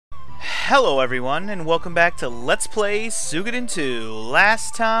Hello everyone, and welcome back to Let's Play Suikoden 2.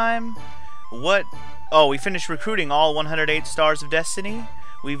 Last time, we finished recruiting all 108 Stars of Destiny.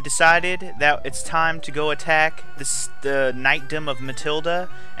 We've decided that it's time to go attack the Knightdom of Matilda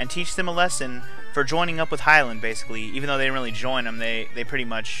and teach them a lesson for joining up with Highland, basically. Even though they didn't really join them, they pretty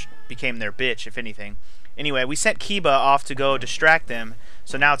much became their bitch, if anything. Anyway, we sent Kiba off to go distract them,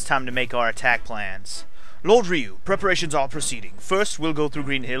 so now it's time to make our attack plans. Lord Ryu, preparations are proceeding. First, we'll go through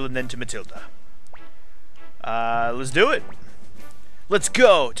Green Hill and then to Matilda. Let's do it. Let's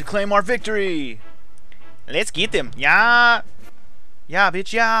go to claim our victory. Let's get them. Yeah. Yeah,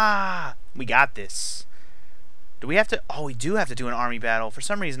 bitch, yeah. We got this. Do we have to? Oh, we do have to do an army battle. For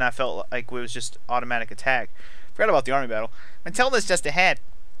some reason, I felt like it was just automatic attack. Forgot about the army battle. Matilda's just ahead.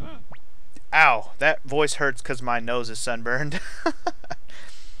 Ow, that voice hurts because my nose is sunburned.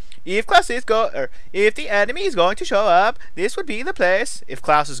 If the enemy is going to show up, this would be the place. If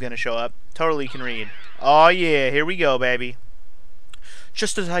Klaus is going to show up, totally can read. Oh yeah, here we go, baby.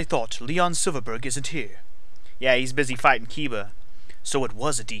 Just as I thought, Leon Silverberg isn't here. Yeah, he's busy fighting Kiba. So it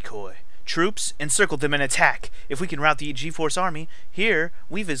was a decoy. Troops, encircle them and attack. If we can rout the G-Force army, here,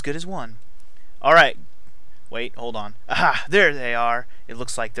 we've as good as won. Alright. Wait, hold on. Aha, there they are. It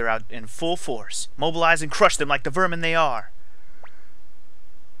looks like they're out in full force. Mobilize and crush them like the vermin they are.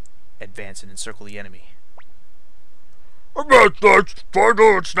 Advance and encircle the enemy. About that, 4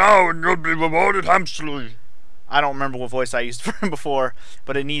 minutes now and you'll be rewarded handsomely. I don't remember what voice I used for him before,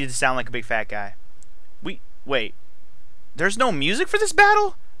 but it needed to sound like a big fat guy. Wait. There's no music for this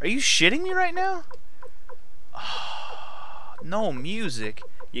battle? Are you shitting me right now? Oh, no music.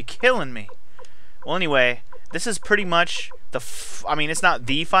 You're killing me. Well, anyway, this is pretty much I mean, it's not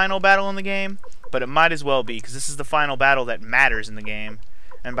the final battle in the game, but it might as well be, because this is the final battle that matters in the game.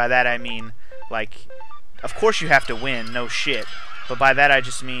 And by that I mean, like, of course you have to win, no shit. But by that I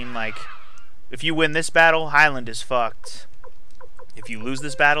just mean, like, if you win this battle, Highland is fucked. If you lose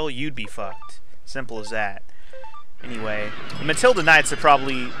this battle, you'd be fucked. Simple as that. Anyway, the Matilda Knights are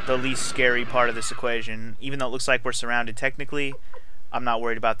probably the least scary part of this equation. Even though it looks like we're surrounded technically, I'm not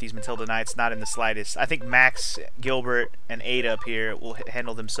worried about these Matilda Knights, not in the slightest. I think Max, Gilbert, and Ada up here will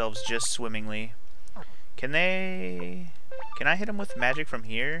handle themselves just swimmingly. Can I hit him with magic from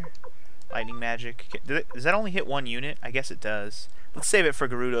here? Lightning magic. Does that only hit one unit? I guess it does. Let's save it for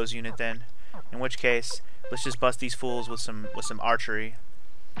Gerudo's unit then. In which case, let's just bust these fools with some archery.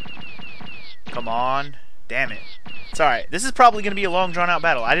 Come on. Damn it. It's alright. This is probably going to be a long drawn out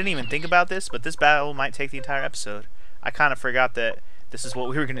battle. I didn't even think about this, but this battle might take the entire episode. I kind of forgot that this is what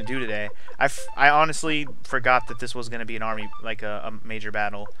we were going to do today. I honestly forgot that this was going to be an army, like a major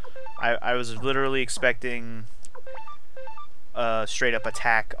battle. I was literally expecting straight up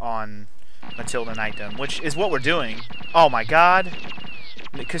attack on Matilda Knightdom, which is what we're doing. Oh my god.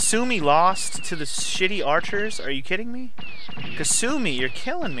 Kasumi lost to the shitty archers? Are you kidding me? Kasumi, you're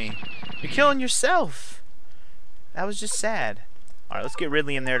killing me. You're killing yourself. That was just sad. Alright, let's get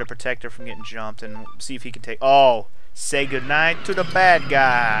Ridley in there to protect her from getting jumped and see if he can take... Oh! Say goodnight to the bad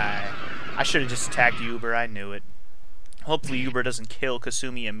guy. I should have just attacked Uber. I knew it. Hopefully Uber doesn't kill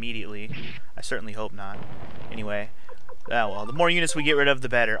Kasumi immediately. I certainly hope not. Anyway... Oh, well, the more units we get rid of, the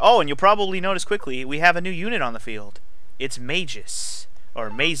better. Oh, and you'll probably notice quickly, we have a new unit on the field. It's Magus. Or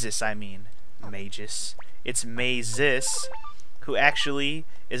Mazis, I mean. Magus. It's Mazis, who actually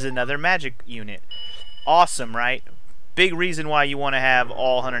is another magic unit. Awesome, right? Big reason why you want to have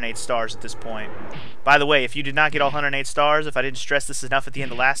all 108 stars at this point. By the way, if you did not get all 108 stars, if I didn't stress this enough at the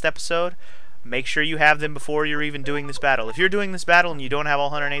end of last episode, make sure you have them before you're even doing this battle. If you're doing this battle and you don't have all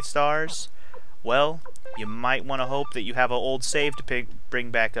 108 stars, well... you might want to hope that you have an old save to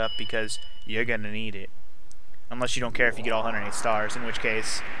bring back up, because you're going to need it. Unless you don't care if you get all 108 stars, in which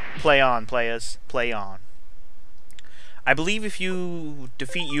case, play on, players. Play on. I believe if you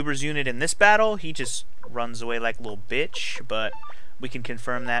defeat Uber's unit in this battle, he just runs away like a little bitch, but we can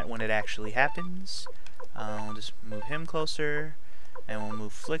confirm that when it actually happens. We'll just move him closer, and we'll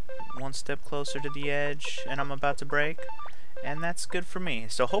move Flick one step closer to the edge, and I'm about to break. And that's good for me.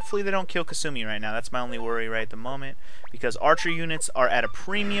 So hopefully they don't kill Kasumi right now. That's my only worry right at the moment. Because archer units are at a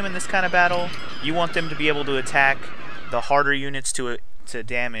premium in this kind of battle. You want them to be able to attack the harder units to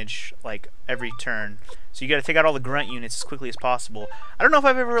damage, like, every turn. So you gotta take out all the grunt units as quickly as possible. I don't know if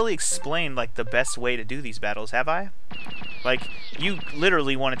I've ever really explained, like, the best way to do these battles, have I? Like, you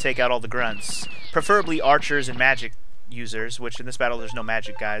literally want to take out all the grunts. Preferably archers and magic users, which in this battle there's no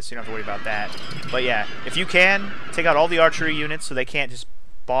magic guys, so you don't have to worry about that. But yeah, if you can, take out all the archery units so they can't just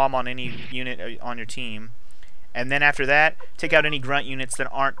bomb on any unit on your team. And then after that, take out any grunt units that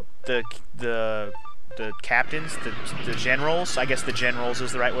aren't the the captains, the generals. I guess the generals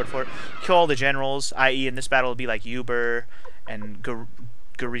is the right word for it. Kill all the generals, i.e. in this battle it'll be like Uber and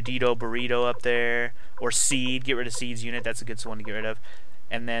Garridito Burrito up there, or Seed. Get rid of Seed's unit. That's a good one to get rid of.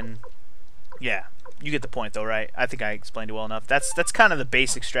 And then, yeah, you get the point though, right? I think I explained it well enough. That's kind of the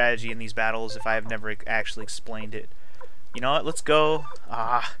basic strategy in these battles if I have never actually explained it. You know what? Let's go. Do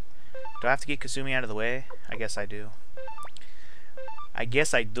I have to get Kasumi out of the way? I guess I do. I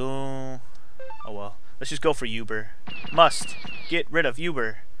guess I do. Oh well. Let's just go for Uber. Must get rid of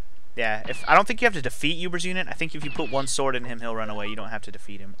Uber. Yeah, I don't think you have to defeat Uber's unit. I think if you put one sword in him, he'll run away. You don't have to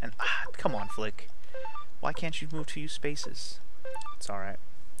defeat him. And come on, Flick. Why can't you move 2 spaces? It's alright.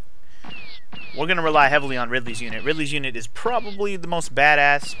 We're going to rely heavily on Ridley's unit. Ridley's unit is probably the most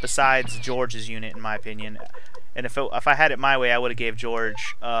badass besides George's unit, in my opinion. And if I had it my way, I would have gave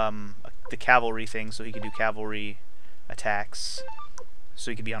George the cavalry thing so he could do cavalry attacks.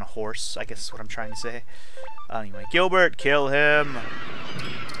 So he could be on a horse, I guess is what I'm trying to say. Anyway, Gilbert, kill him.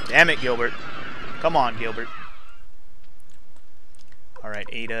 Damn it, Gilbert. Come on, Gilbert. Alright,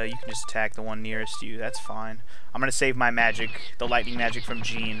 Ada, you can just attack the one nearest to you. That's fine. I'm going to save my magic, the lightning magic from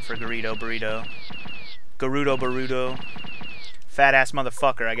Jean for Garrido Burrito. Garudo Barudo. Fat-ass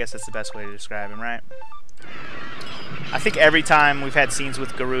motherfucker, I guess that's the best way to describe him, right? I think every time we've had scenes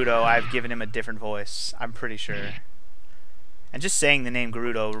with Garudo, I've given him a different voice. I'm pretty sure. And just saying the name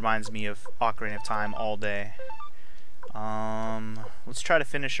Garudo reminds me of Ocarina of Time all day. Let's try to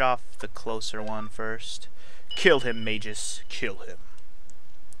finish off the closer one first. Kill him, Magus. Kill him.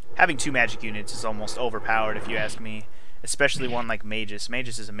 Having 2 magic units is almost overpowered if you ask me. Especially one like Magus.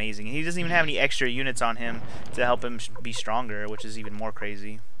 Magus is amazing. He doesn't even have any extra units on him to help him be stronger, which is even more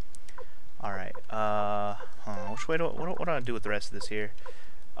crazy. Alright, which way what do I do with the rest of this here?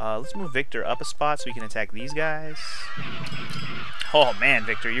 Let's move Victor up a spot so we can attack these guys. Oh man,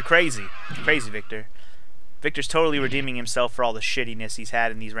 Victor, you're crazy. You're crazy, Victor. Victor's totally redeeming himself for all the shittiness he's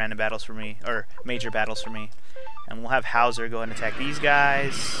had in these random battles for me, or major battles for me. And we'll have Hauser go and attack these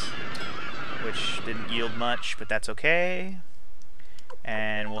guys, which didn't yield much, but that's okay.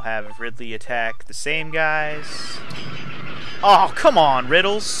 And we'll have Ridley attack the same guys. Oh, come on,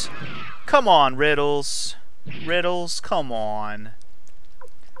 Riddles. Come on, Riddles. Riddles, come on.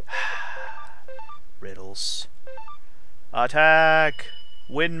 Riddles. Attack!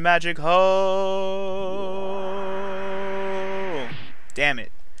 Wind magic ho! Damn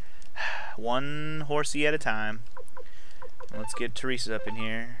it. One horsey at a time. Let's get Teresa up in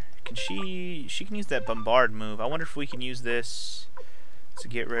here. Can she can use that bombard move. I wonder if we can use this to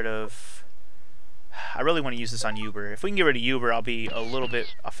get rid of... I really want to use this on Uber. If we can get rid of Uber, I'll feel a little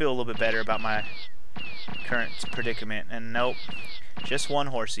bit better about my current predicament. And nope. Just one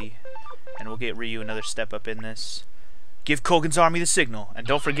horsey. And we'll get Ryu another step up in this. Give Kogan's army the signal. And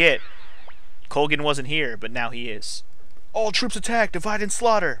don't forget, Kogan wasn't here, but now he is. All troops attack, divide and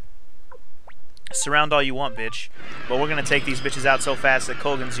slaughter. Surround all you want, bitch. But we're going to take these bitches out so fast that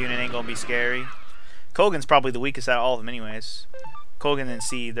Kogan's unit ain't going to be scary. Kogan's probably the weakest out of all of them anyways. Kogan and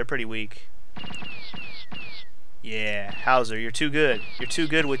Seed, they're pretty weak. Yeah, Hauser, you're too good. You're too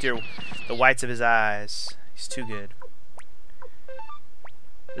good with the whites of his eyes. He's too good.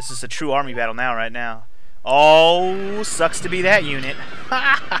 This is a true army battle now, right now. Oh, sucks to be that unit.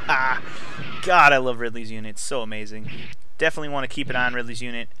 God, I love Ridley's unit. It's so amazing. Definitely want to keep an eye on Ridley's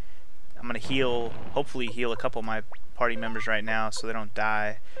unit. I'm going to hopefully heal a couple of my party members right now so they don't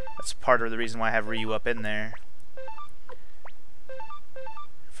die. That's part of the reason why I have Ryu up in there.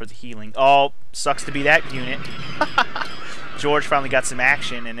 For the healing. Oh, sucks to be that unit. George finally got some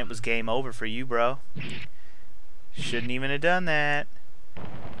action and it was game over for you, bro. Shouldn't even have done that.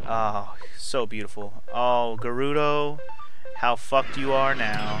 Oh, so beautiful. Oh, Garudo, how fucked you are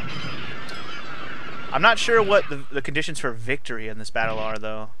now. I'm not sure what the conditions for victory in this battle are,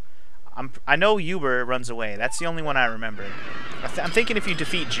 though. I know Uber runs away. That's the only one I remember. I'm thinking if you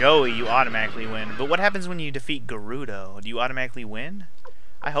defeat Joey, you automatically win. But what happens when you defeat Garudo? Do you automatically win?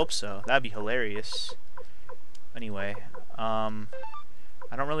 I hope so. That'd be hilarious. Anyway, I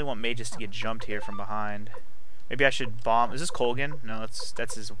don't really want Magus to get jumped here from behind. Maybe I should bomb. Is this Colgan? No,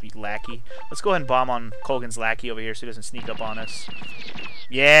 that's his lackey. Let's go ahead and bomb on Colgan's lackey over here so he doesn't sneak up on us.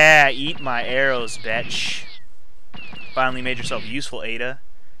 Yeah, eat my arrows, bitch. Finally made yourself useful, Ada.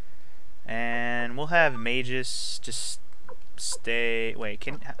 And we'll have Magus just stay... Wait,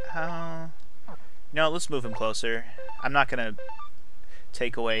 no, let's move him closer. I'm not going to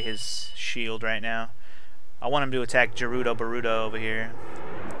take away his shield right now. I want him to attack Gerudo Barudo over here.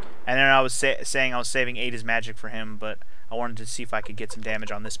 And then I was saying I was saving Ada's magic for him, but I wanted to see if I could get some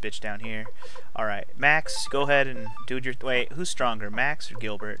damage on this bitch down here. Alright, Max, go ahead and do your... Wait, who's stronger, Max or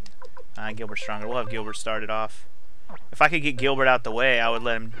Gilbert? Gilbert's stronger. We'll have Gilbert started off. If I could get Gilbert out the way, I would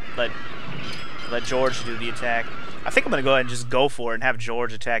let George do the attack. I think I'm going to go ahead and just go for it and have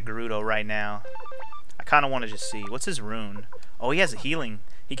George attack Gerudo right now. I kind of want to just see. What's his rune? Oh, he has a healing.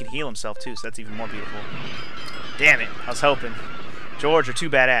 He can heal himself too, so that's even more beautiful. Damn it. I was hoping. George, you're too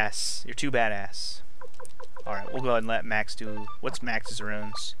badass. You're too badass. Alright, we'll go ahead and let Max do... What's Max's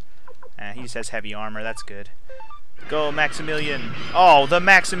runes? He just has heavy armor. That's good. Go, Maximilian. Oh, the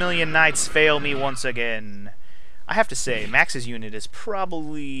Maximilian Knights fail me once again. I have to say, Max's unit is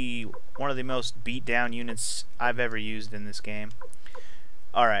probably one of the most beat-down units I've ever used in this game.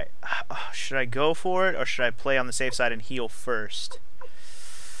 Alright, should I go for it, or should I play on the safe side and heal first?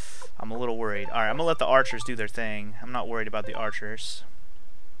 I'm a little worried. Alright, I'm going to let the archers do their thing. I'm not worried about the archers.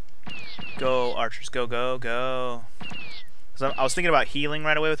 Go, archers. Go, go, go. I was thinking about healing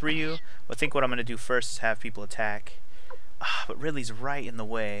right away with Ryu, but I think what I'm going to do first is have people attack. But Ridley's right in the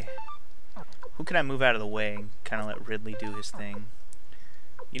way. Who can I move out of the way and kind of let Ridley do his thing?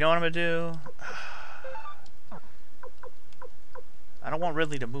 You know what I'm going to do? I don't want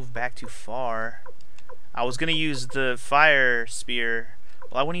Ridley to move back too far. I was going to use the fire spear.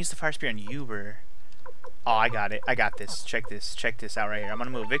 Well, I want to use the fire spear on Uber. Oh, I got it. I got this. Check this. Check this out right here. I'm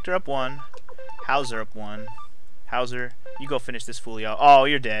going to move Victor up 1. Hauser up 1. Hauser, you go finish this fool, y'all. Oh,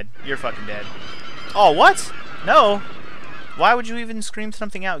 you're dead. You're fucking dead. Oh, what? No. Why would you even scream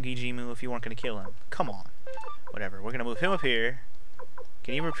something out, Gijimu, if you weren't going to kill him? Come on. Whatever. We're going to move him up here.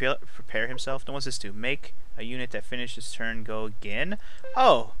 Can he prepare himself? Then what's this do? Make a unit that finishes turn go again?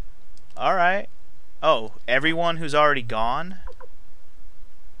 Oh. Alright. Oh, everyone who's already gone?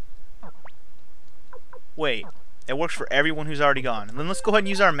 Wait. It works for everyone who's already gone. And then let's go ahead and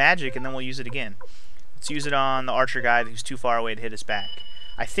use our magic, and then we'll use it again. Let's use it on the archer guy who's too far away to hit us back.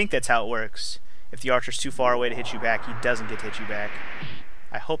 I think that's how it works. If the archer's too far away to hit you back, he doesn't get to hit you back.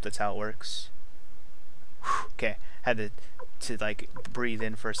 I hope that's how it works. Whew, okay, had to like breathe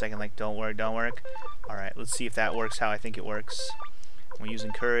in for a second, like don't work, don't work. Alright, let's see if that works how I think it works. We're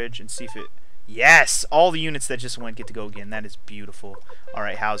using courage and see if it... Yes! All the units that just went get to go again. That is beautiful.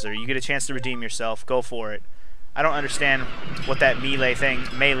 Alright, Hauser, you get a chance to redeem yourself. Go for it. I don't understand what that melee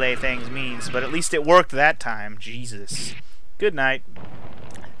thing means, but at least it worked that time. Jesus. Good night.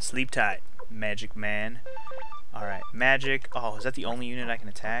 Sleep tight, Magic Man. Alright, magic. Oh, is that the only unit I can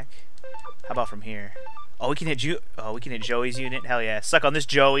attack? How about from here? Oh, we can hit we can hit Joey's unit. Hell yeah. Suck on this,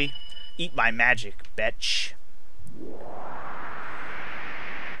 Joey. Eat my magic, bitch.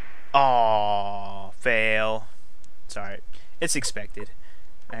 Oh, fail. It's alright. It's expected.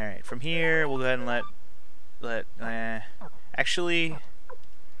 Alright, from here, we'll go ahead and actually,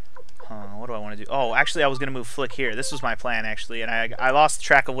 what do I want to do? Oh, actually, I was going to move Flick here. This was my plan, actually, and I lost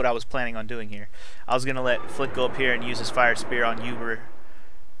track of what I was planning on doing here. I was going to let Flick go up here and use his Fire Spear on Uber.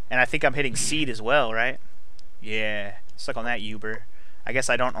 And I think I'm hitting Seed as well, right? Yeah, suck on that, Uber. I guess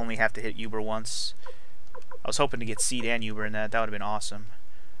I don't only have to hit Uber once. I was hoping to get Seed and Uber in that. That would have been awesome.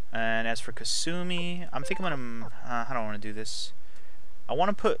 And as for Kasumi, I'm thinking I'm going to... I don't want to do this. I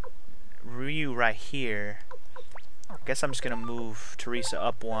want to put Ryu right here. I guess I'm just going to move Teresa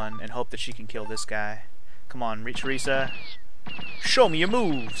up 1 and hope that she can kill this guy. Come on, Teresa. Show me your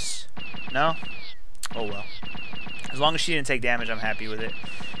moves. No? Oh well. As long as she didn't take damage, I'm happy with it.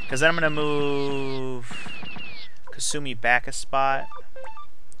 Because then I'm going to move Kasumi back a spot.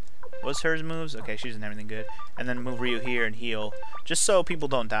 What's hers moves? Okay, she doesn't have anything good. And then move Ryu here and heal. Just so people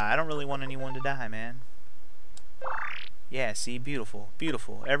don't die. I don't really want anyone to die, man. Yeah, see? Beautiful.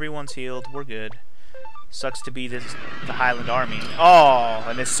 Beautiful. Everyone's healed. We're good. Sucks to be the Highland Army. Oh,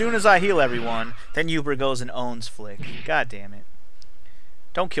 and as soon as I heal everyone, then Uber goes and owns Flick. God damn it.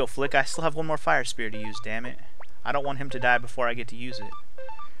 Don't kill Flick. I still have one more Fire Spear to use, damn it. I don't want him to die before I get to use it.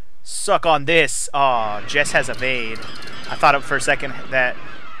 Suck on this. Oh, Jess has evade. I thought for a second that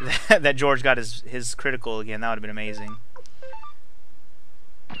that George got his critical again. That would have been amazing.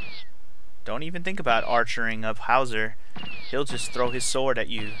 Don't even think about archering up Hauser. He'll just throw his sword at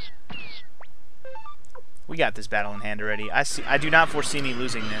you. We got this battle in hand already. I do not foresee me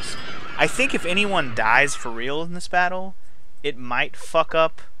losing this. I think if anyone dies for real in this battle, it might fuck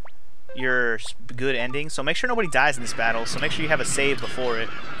up your good ending. So make sure nobody dies in this battle. So make sure you have a save before it.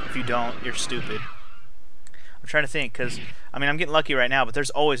 If you don't, you're stupid. I'm trying to think, because, I mean, I'm getting lucky right now, but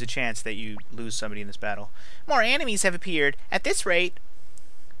there's always a chance that you lose somebody in this battle. More enemies have appeared. At this rate...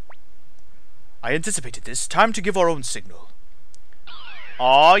 I anticipated this. Time to give our own signal.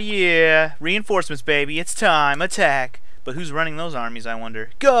 Aw, yeah. Reinforcements, baby. It's time. Attack. But who's running those armies, I wonder?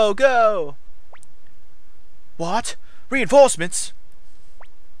 Go, go! What? Reinforcements!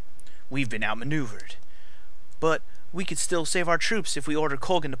 We've been outmaneuvered. But we could still save our troops if we order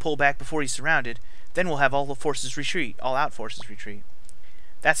Colgan to pull back before he's surrounded. Then we'll have all the forces retreat. All out forces retreat.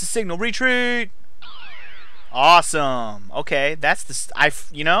 That's the signal. Retreat! Awesome. Okay, that's the...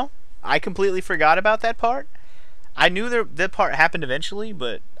 I completely forgot about that part. I knew that part happened eventually,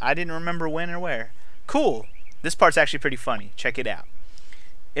 but I didn't remember when or where. Cool. This part's actually pretty funny. Check it out.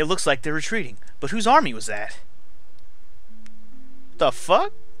 It looks like they're retreating. But whose army was that? The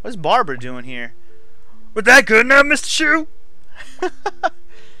fuck? What's Barbara doing here? Was that good enough, Mr. Shoe?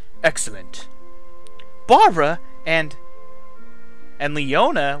 Excellent. Barbara and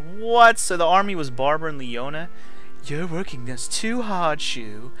Leona? What? So the army was Barbara and Leona? You're working us too hard,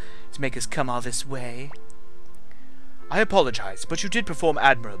 Shoe, to make us come all this way. I apologize, but you did perform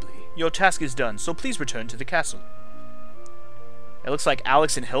admirably. Your task is done, so please return to the castle. It looks like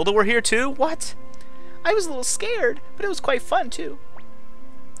Alex and Hilda were here too? What? I was a little scared, but it was quite fun too.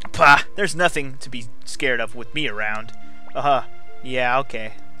 Pah, there's nothing to be scared of with me around. Yeah,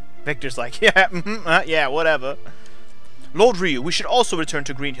 okay. Victor's like, yeah, yeah, whatever. Lord Ryu, we should also return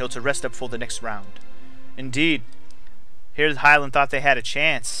to Green Hill to rest up for the next round. Indeed. Here's Highland thought they had a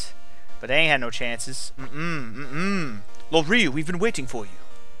chance, but they ain't had no chances. Lord Ryu, we've been waiting for you.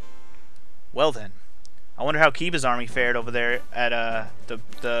 Well then, I wonder how Kiba's army fared over there at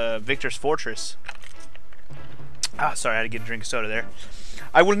the Victor's Fortress. Sorry, I had to get a drink of soda there.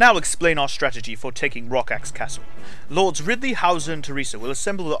 I will now explain our strategy for taking Rockaxe Castle. Lords Ridley, Hauser, and Teresa will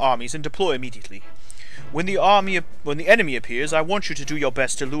assemble the armies and deploy immediately. When the enemy appears, I want you to do your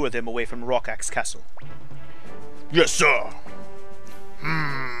best to lure them away from Rockaxe Castle. Yes, sir.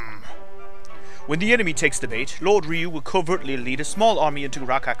 When the enemy takes the bait, Lord Ryu will covertly lead a small army into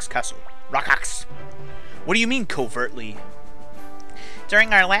Rockaxe Castle. Rockaxe? What do you mean, covertly?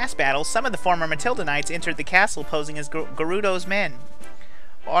 During our last battle, some of the former Matilda Knights entered the castle posing as Gerudo's men.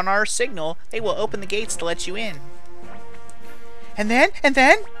 On our signal, they will open the gates to let you in. And then?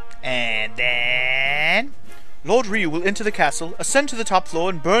 Lord Ryu will enter the castle, ascend to the top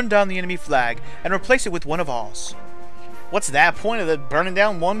floor, and burn down the enemy flag, and replace it with one of ours. What's that point of the burning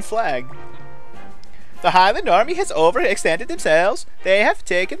down one flag? The Highland army has overextended themselves. They have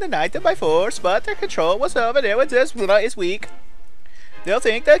taken the Knightdom by force, but their control was over there with this is weak. They'll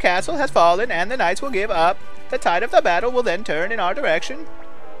think the castle has fallen, and the knights will give up. The tide of the battle will then turn in our direction.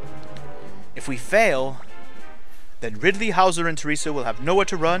 If we fail, then Ridley, Hauser, and Teresa will have nowhere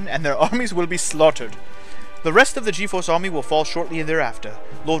to run, and their armies will be slaughtered. The rest of the G-Force army will fall shortly thereafter.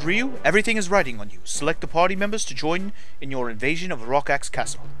 Lord Ryu, everything is riding on you. Select the party members to join in your invasion of Rockaxe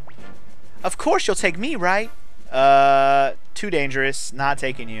Castle. Of course you'll take me, right? Too dangerous. Not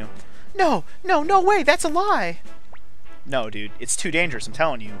taking you. No way, that's a lie. No, dude, it's too dangerous, I'm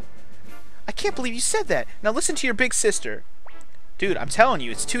telling you. I can't believe you said that. Now listen to your big sister. Dude, I'm telling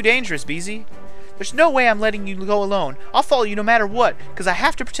you, it's too dangerous, BZ. There's no way I'm letting you go alone. I'll follow you no matter what, because I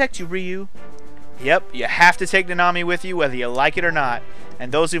have to protect you, Ryu. Yep, you have to take Nanami with you, whether you like it or not.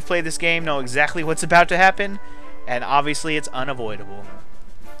 And those who've played this game know exactly what's about to happen, and obviously it's unavoidable.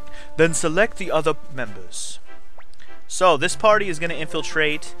 Then select the other members. So, this party is going to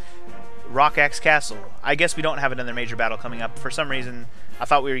infiltrate Rockaxe Castle. I guess we don't have another major battle coming up. For some reason, I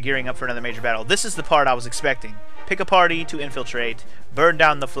thought we were gearing up for another major battle. This is the part I was expecting. Pick a party to infiltrate, burn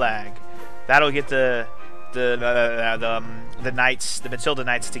down the flag. That'll get the knights, the Matilda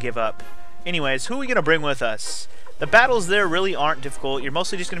Knights, to give up. Anyways, who are we going to bring with us? The battles there really aren't difficult. You're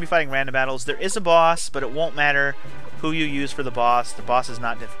mostly just going to be fighting random battles. There is a boss, but it won't matter who you use for the boss. The boss is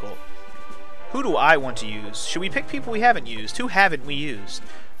not difficult. Who do I want to use? Should we pick people we haven't used? Who haven't we used?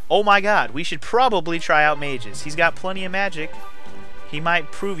 Oh my god, we should probably try out mages. He's got plenty of magic. He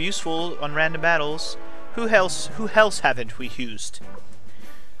might prove useful on random battles. Who else haven't we used?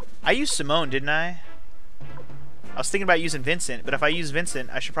 I used Simone, didn't I? I was thinking about using Vincent, but if I use Vincent,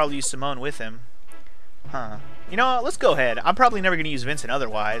 I should probably use Simone with him. Huh. You know what? Let's go ahead. I'm probably never going to use Vincent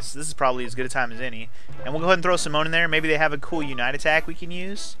otherwise. This is probably as good a time as any. And we'll go ahead and throw Simone in there. Maybe they have a cool Unite attack we can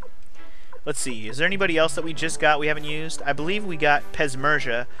use. Let's see. Is there anybody else that we just got we haven't used? I believe we got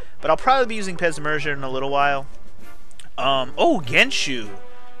Pesmerga, but I'll probably be using Pesmerga in a little while. Oh, Genshu.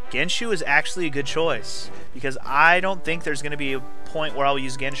 Genshu is actually a good choice, because I don't think there's going to be a point where I'll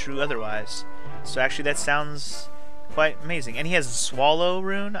use Genshu otherwise. So actually that sounds quite amazing. And he has a Swallow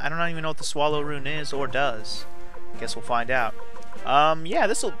rune. I don't even know what the Swallow rune is or does. Guess we'll find out. Yeah,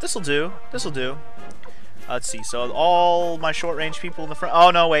 this'll do. This'll do. Let's see. So all my short-range people in the front.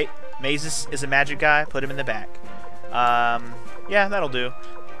 Oh no, wait. Mazes is a magic guy. Put him in the back. Yeah, that'll do.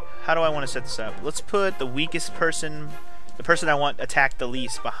 How do I want to set this up? Let's put the weakest person, the person I want attacked the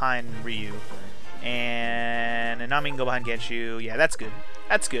least, behind Ryu. And Nanami can go behind Genshu. Yeah, that's good.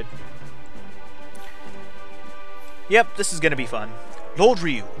 That's good. Yep, this is going to be fun. Lord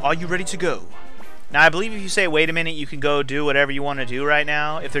Ryu, are you ready to go? Now, I believe if you say, wait a minute, you can go do whatever you want to do right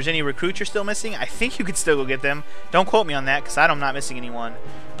now. If there's any recruits you're still missing, I think you could still go get them. Don't quote me on that, because I'm not missing anyone.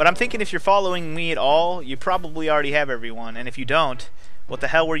 But I'm thinking if you're following me at all, you probably already have everyone. And if you don't, what the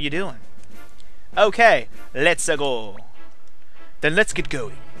hell were you doing? Okay, let's go. Then let's get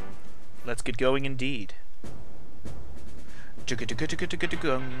going. Let's get going indeed.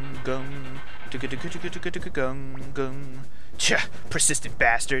 Tch, persistent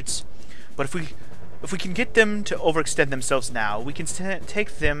bastards. But if we can get them to overextend themselves now, we can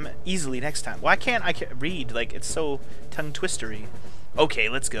take them easily next time. Why can't I read? Like, it's so tongue-twistery. Okay,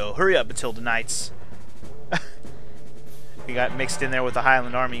 let's go. Hurry up, Matilda Knights. You got mixed in there with the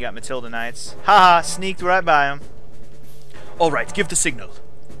Highland Army. You got Matilda Knights. Haha, sneaked right by them. Alright, give the signal.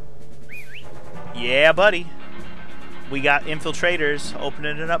 Yeah, buddy. We got infiltrators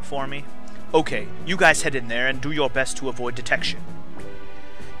opening it up for me. Okay, you guys head in there and do your best to avoid detection.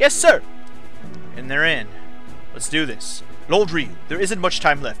 Yes, sir. And they're in. Let's do this. Lord Ryu, there isn't much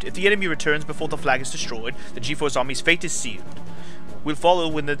time left. If the enemy returns before the flag is destroyed, the G-Force Army's fate is sealed. We'll follow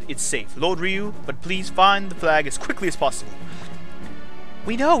when it's safe. Lord Ryu, but please find the flag as quickly as possible.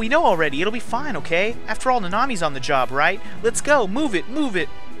 We know already. It'll be fine, okay? After all, Nanami's on the job, right? Let's go. Move it, move it.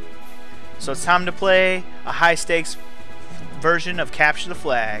 So it's time to play a high-stakes version of Capture the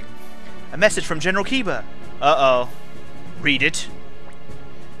Flag. A message from General Kiba. Uh-oh. Read it.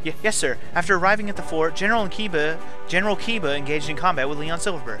 Yes, sir. After arriving at the fort, General Kiba engaged in combat with Leon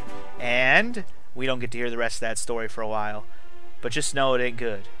Silverberg. And we don't get to hear the rest of that story for a while. But just know it ain't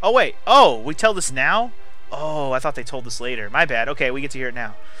good. Oh, wait. Oh, we tell this now? Oh, I thought they told this later. My bad. Okay, we get to hear it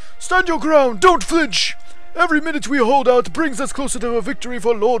now. Stand your ground, don't flinch! Every minute we hold out brings us closer to a victory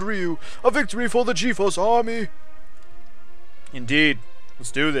for Lord Ryu. A victory for the G-Force Army. Indeed.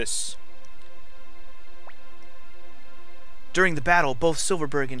 Let's do this. During the battle, both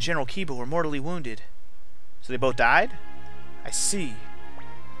Silverberg and General Kiba were mortally wounded. So they both died? I see.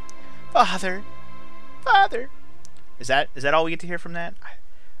 Father. Father. Is that all we get to hear from that?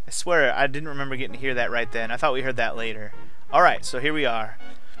 I swear, I didn't remember getting to hear that right then. I thought we heard that later. Alright, so here we are.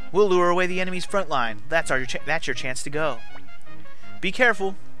 We'll lure away the enemy's front line. That's your chance to go. Be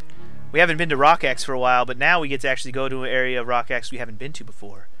careful. We haven't been to Rock X for a while, but now we get to actually go to an area of Rock X we haven't been to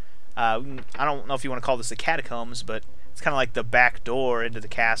before. I don't know if you want to call this the catacombs, but it's kind of like the back door into the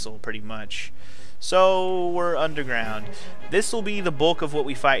castle, pretty much. So, we're underground. This will be the bulk of what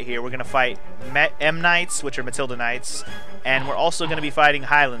we fight here. We're going to fight M Knights, which are Matilda Knights, and we're also going to be fighting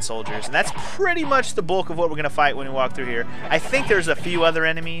Highland soldiers. And that's pretty much the bulk of what we're going to fight when we walk through here. I think there's a few other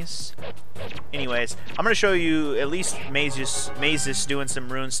enemies. Anyways, I'm going to show you at least Mazes doing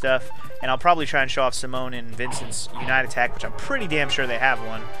some rune stuff, and I'll probably try and show off Simone and Vincent's Unite attack, which I'm pretty damn sure they have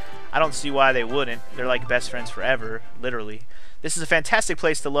one. I don't see why they wouldn't. They're like best friends forever, literally. This is a fantastic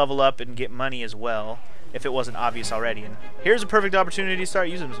place to level up and get money as well, if it wasn't obvious already. And here's a perfect opportunity to start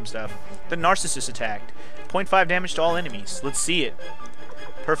using some stuff. The Narcissus attacked. 0.5 damage to all enemies. Let's see it.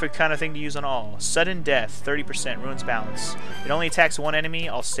 Perfect kind of thing to use on all. Sudden death, 30%, ruins balance. It only attacks one enemy.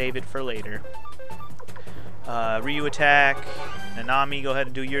 I'll save it for later. Ryu attack. Nanami, go ahead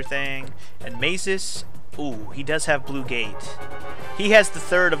and do your thing. And Mazes, ooh, he does have Blue Gate. He has the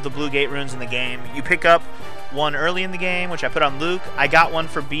third of the Blue Gate runes in the game. You pick up one early in the game, which I put on Luke. I got one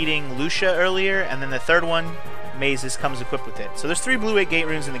for beating Lucia earlier, and then the third one, Mazes, comes equipped with it. So there's 3 Blue Gate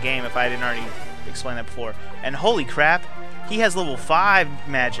runes in the game, if I didn't already explain that before. And holy crap, he has level 5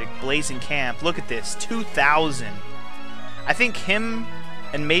 magic, Blazing Camp. Look at this, 2,000. I think him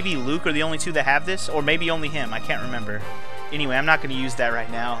and maybe Luke are the only 2 that have this, or maybe only him, I can't remember. Anyway, I'm not going to use that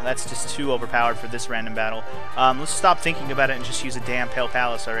right now. That's just too overpowered for this random battle. Let's stop thinking about it and just use a damn Pale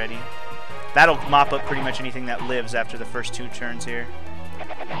Palace already. That'll mop up pretty much anything that lives after the first 2 turns here.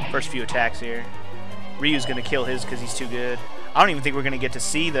 First few attacks here. Ryu's going to kill his because he's too good. I don't even think we're going to get to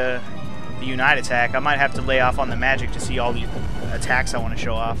see the Unite attack. I might have to lay off on the magic to see all the attacks I want to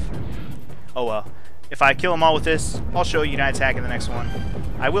show off. Oh well. If I kill them all with this, I'll show you Unite attack in the next one.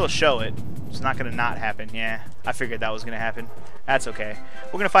 I will show it. It's not going to not happen. Yeah, I figured that was going to happen. That's okay.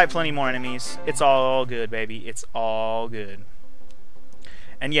 We're going to fight plenty more enemies. It's all good, baby. It's all good.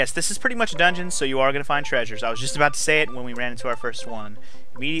 And yes, this is pretty much a dungeon, so you are going to find treasures. I was just about to say it when we ran into our first one.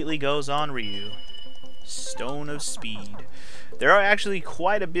 Immediately goes on Ryu. Stone of Speed. There are actually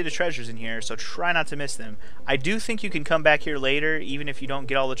quite a bit of treasures in here, so try not to miss them. I do think you can come back here later, even if you don't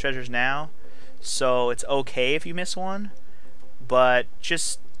get all the treasures now. So it's okay if you miss one. But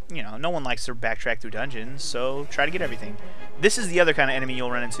just, you know, no one likes to backtrack through dungeons, so try to get everything. This is the other kind of enemy you'll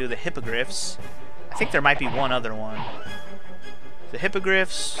run into, the Hippogriffs. I think there might be one other one. The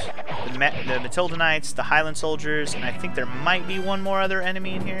Hippogriffs, the Matilda Knights, the Highland Soldiers, and I think there might be one more other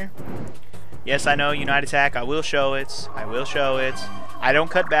enemy in here. Yes, I know, Unite Attack, I will show it. I will show it. I don't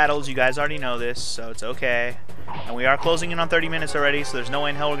cut battles, you guys already know this, so it's okay. And we are closing in on 30 minutes already, so there's no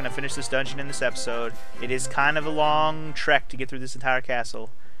way in hell we're going to finish this dungeon in this episode. It is kind of a long trek to get through this entire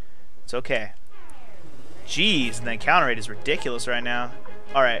castle. It's okay. Jeez, the encounter rate is ridiculous right now.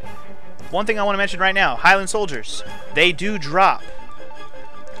 Alright, one thing I want to mention right now, Highland Soldiers, they do drop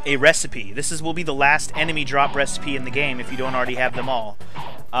a recipe. This will be the last enemy drop recipe in the game if you don't already have them all.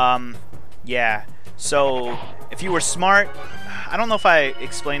 Yeah, so if you were smart, I don't know if I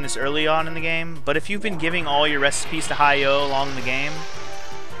explained this early on in the game, but if you've been giving all your recipes to Hi-Yo along the game,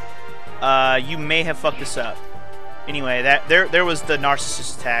 you may have fucked this up. Anyway, there was the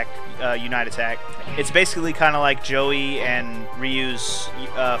Narcissist attack, Unite attack. It's basically kind of like Joey and Ryu's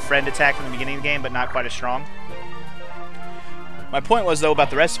friend attack in the beginning of the game, but not quite as strong. My point was, though,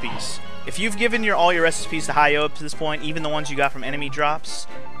 about the recipes. If you've given all your recipes to Hi-Yo up to this point, even the ones you got from enemy drops,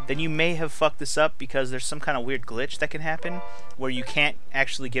 then you may have fucked this up because there's some kind of weird glitch that can happen where you can't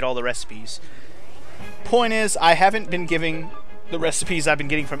actually get all the recipes. Point is, I haven't been giving the recipes I've been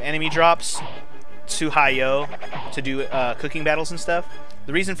getting from enemy drops to Hi-Yo to do cooking battles and stuff.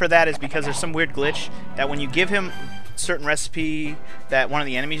 The reason for that is because there's some weird glitch that when you give him a certain recipe that one of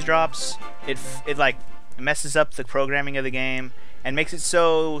the enemies drops, it like messes up the programming of the game and makes it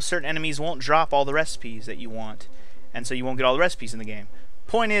so certain enemies won't drop all the recipes that you want, and so you won't get all the recipes in the game.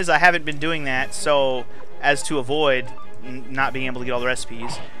 Point is, I haven't been doing that so as to avoid not being able to get all the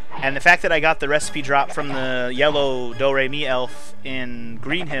recipes. And the fact that I got the recipe drop from the yellow Do-Re-Mi elf in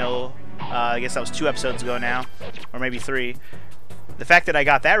Green Hill, I guess that was 2 episodes ago now, or maybe 3. The fact that I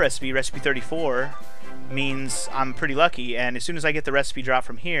got that recipe, recipe 34, means I'm pretty lucky, and as soon as I get the recipe drop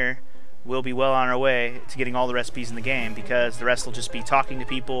from here, we'll be well on our way to getting all the recipes in the game, because the rest will just be talking to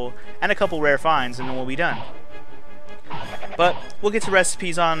people and a couple rare finds, and then we'll be done. But we'll get to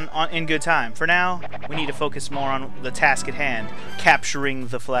recipes in good time. For now, we need to focus more on the task at hand, capturing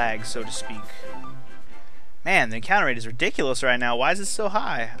the flag, so to speak. Man, the encounter rate is ridiculous right now. Why is it so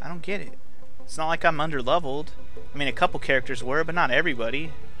high? I don't get it. It's not like I'm underleveled. I mean, a couple characters were, but not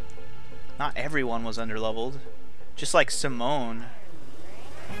everybody. Not everyone was underleveled. Just like Simone.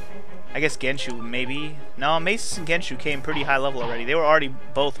 I guess Genshu, maybe. No, Maces and Genshu came pretty high level already. They were already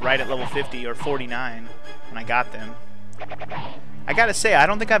both right at level 50 or 49 when I got them. I gotta say, I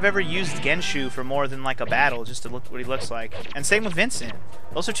don't think I've ever used Genshu for more than like a battle, just to look what he looks like. And same with Vincent.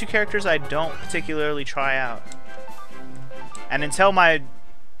 Those are 2 characters I don't particularly try out. And until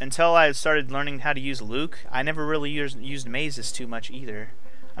I started learning how to use Luke, I never really used Mazes too much either.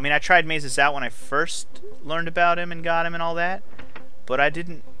 I mean, I tried Mazes out when I first learned about him and got him and all that, but I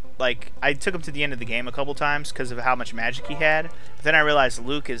didn't, like, I took him to the end of the game a couple times because of how much magic he had, but then I realized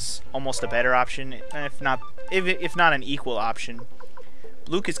Luke is almost a better option, if not an equal option.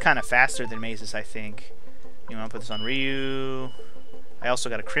 Luke is kind of faster than Mazes, I think. You know, I'll put this on Ryu. I also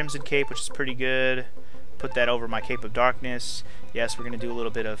got a Crimson Cape, which is pretty good. Put that over my Cape of Darkness. Yes, we're going to do a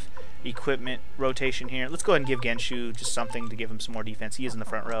little bit of equipment rotation here. Let's go ahead and give Genshu just something to give him some more defense. He is in the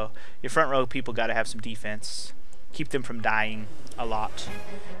front row. Your front row people got to have some defense. Keep them from dying a lot.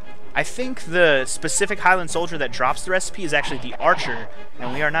 I think the specific Highland Soldier that drops the recipe is actually the Archer,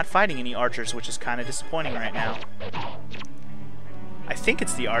 and we are not fighting any Archers, which is kind of disappointing right now. I think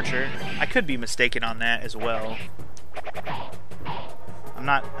it's the Archer. I could be mistaken on that as well. I'm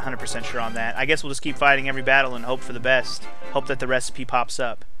not 100% sure on that. I guess we'll just keep fighting every battle and hope for the best. Hope that the recipe pops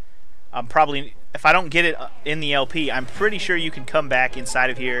up. Probably, if I don't get it in the LP, I'm pretty sure you can come back inside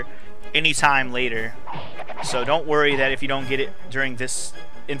of here anytime later. So don't worry that if you don't get it during this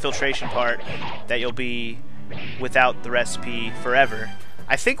infiltration part, that you'll be without the recipe forever.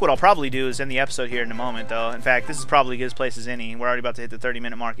 I think what I'll probably do is end the episode here in a moment, though. In fact, this is probably as good a place as any. We're already about to hit the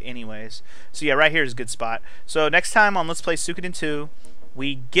 30-minute mark anyways. So yeah, right here is a good spot. So next time on Let's Play Suikoden 2,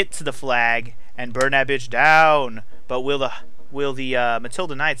 we get to the flag and burn that bitch down. But will the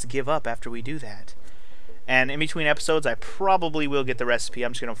Matilda Knights give up after we do that? And in between episodes, I probably will get the recipe.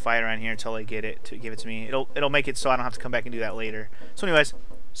 I'm just gonna fight around here until I get it to give it to me. It'll make it so I don't have to come back and do that later. So anyways,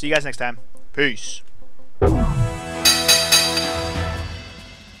 see you guys next time. Peace.